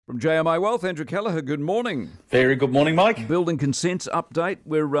From JMI Wealth, Andrew Kelleher, good morning. Very good morning, Mike. Building consents update.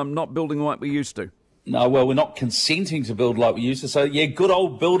 We're not building like we used to. No, well, we're not consenting to build like we used to. So, yeah, good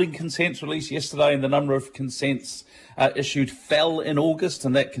old building consents released yesterday, and the number of consents issued fell in August,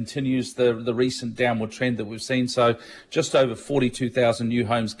 and that continues the recent downward trend that we've seen. So just over 42,000 new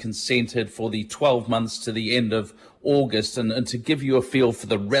homes consented for the 12 months to the end of August. And to give you a feel for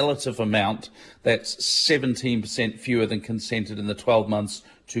the relative amount, that's 17% fewer than consented in the 12 months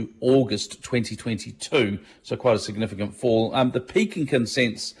to August 2022, so quite a significant fall. The peak in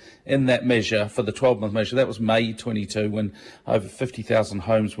consents in that measure, for the 12-month measure, that was May 22, when over 50,000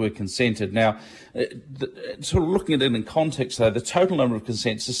 homes were consented. Now, sort of looking at it in context, though, the total number of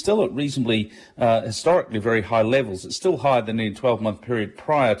consents is still at reasonably, historically very high levels. It's still higher than in the 12-month period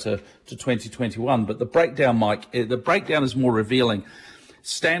prior to 2021, but the breakdown, Mike, the breakdown is more revealing.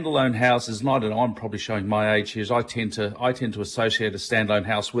 Standalone houses, and I'm probably showing my age here, as I tend to associate a standalone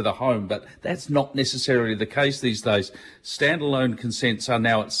house with a home, but that's not necessarily the case these days. Standalone consents are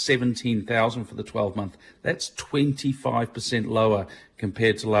now at 17,000 for the 12-month. That's 25% lower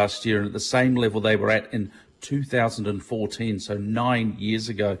compared to last year, and at the same level they were at in 2014, so 9 years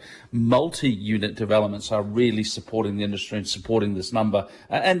ago. Multi-unit developments are really supporting the industry and supporting this number,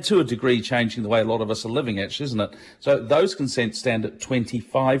 and to a degree changing the way a lot of us are living, actually, isn't it? So those consents stand at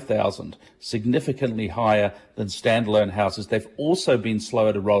 25,000, significantly higher than standalone houses. They've also been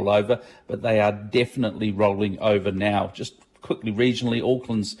slower to roll over, but they are definitely rolling over now. Just quickly, regionally,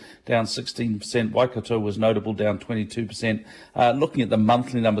 Auckland's down 16%. Waikato was notable, down 22%. Looking at the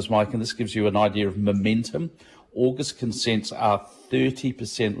monthly numbers, Mike, and this gives you an idea of momentum, August consents are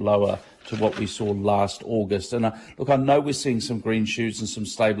 30% lower to what we saw last August. And look, I know we're seeing some green shoots and some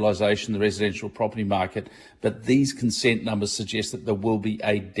stabilisation in the residential property market, but these consent numbers suggest that there will be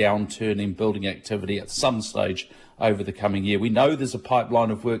a downturn in building activity at some stage over the coming year. We know there's a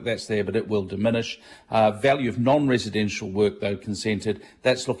pipeline of work that's there, but it will diminish. Value of non-residential work, though, consented,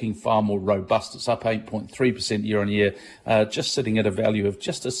 that's looking far more robust. It's up 8.3% year on year, just sitting at a value of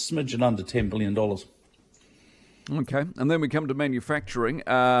just a smidgen under $10 billion. Okay, and then we come to manufacturing. What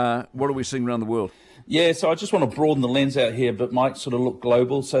are we seeing around the world? Yeah, so I just want to broaden the lens out here, but might sort of look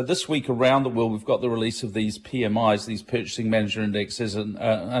global. So this week around the world, we've got the release of these PMIs, these Purchasing Manager Indexes,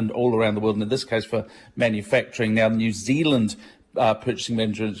 and all around the world, and in this case for manufacturing. Now, New Zealand Purchasing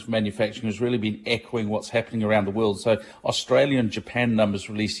Manager for manufacturing has really been echoing what's happening around the world. So Australia and Japan numbers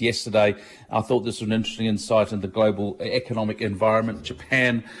released yesterday. I thought this was an interesting insight into the global economic environment.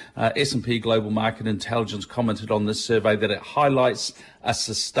 Japan, S&P Global Market Intelligence commented on this survey that it highlights a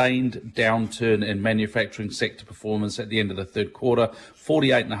sustained downturn in manufacturing sector performance at the end of the third quarter.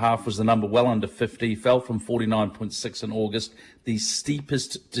 48.5 was the number, well under 50, fell from 49.6 in August, the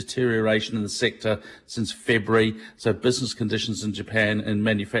steepest deterioration in the sector since February. So business conditions in Japan and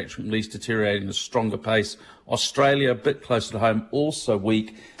manufacturing at least deteriorating at a stronger pace. Australia, a bit closer to home, also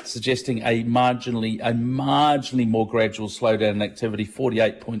weak, suggesting a marginally more gradual slowdown in activity.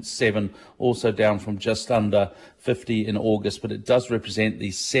 48.7, also down from just under 50 in August, but it does represent the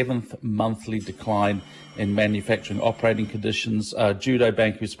 7th monthly decline in manufacturing operating conditions. Judo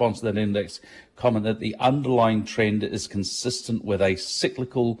Bank, who sponsored that index, commented that the underlying trend is consistent with a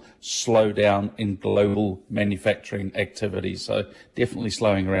cyclical slowdown in global manufacturing activity. So definitely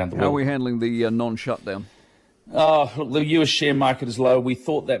slowing around the world. How are we handling the non-shutdown? Look, the US share market is low. We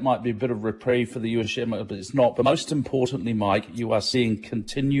thought that might be a bit of reprieve for the US share market, but it's not. But most importantly, Mike, you are seeing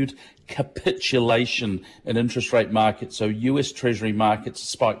continued capitulation in interest rate markets. So US Treasury markets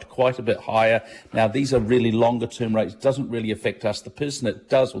spiked quite a bit higher. Now, these are really longer term rates. It doesn't really affect us. The person it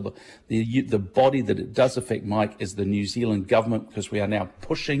does, or the body that it does affect, Mike, is the New Zealand government, because we are now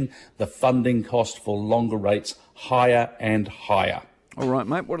pushing the funding cost for longer rates higher and higher. All right,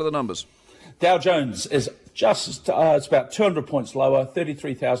 mate, what are the numbers? Dow Jones is just, it's about 200 points lower,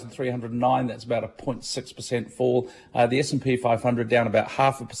 33,309. That's about a 0.6% fall. The S&P 500 down about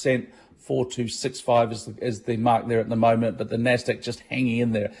 0.5%. 4265 is the mark there at the moment, but the Nasdaq just hanging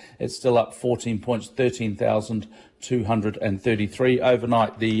in there. It's still up 14 points, 13,233.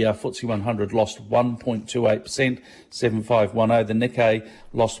 Overnight, the FTSE 100 lost 1.28%, 7510. The Nikkei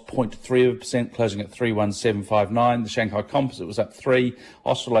lost 0.3%, closing at 31759. The Shanghai Composite was up 3.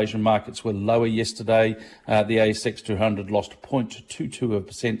 Australasian markets were lower yesterday. The ASX 200 lost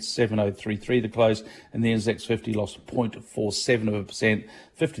 0.22%, 7033 to close, and the NZX 50 lost 0.47%,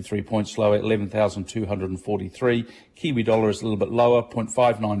 53 points lower, 11,243. Kiwi dollar is a little bit lower,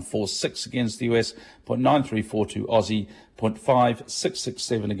 0.5946 against the US, 0.9342 Aussie,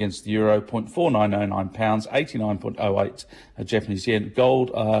 0.5667 against the euro, 0.4909 pounds, 89.08 Japanese yen.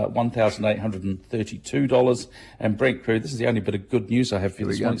 Gold, $1,832. And Brent crude, this is the only bit of good news I have for you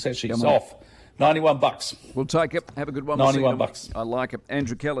this morning. It's actually off. $91. We'll take it. Have a good one. $91. I like it.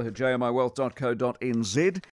 Andrew Kelleher, jmiwealth.co.nz.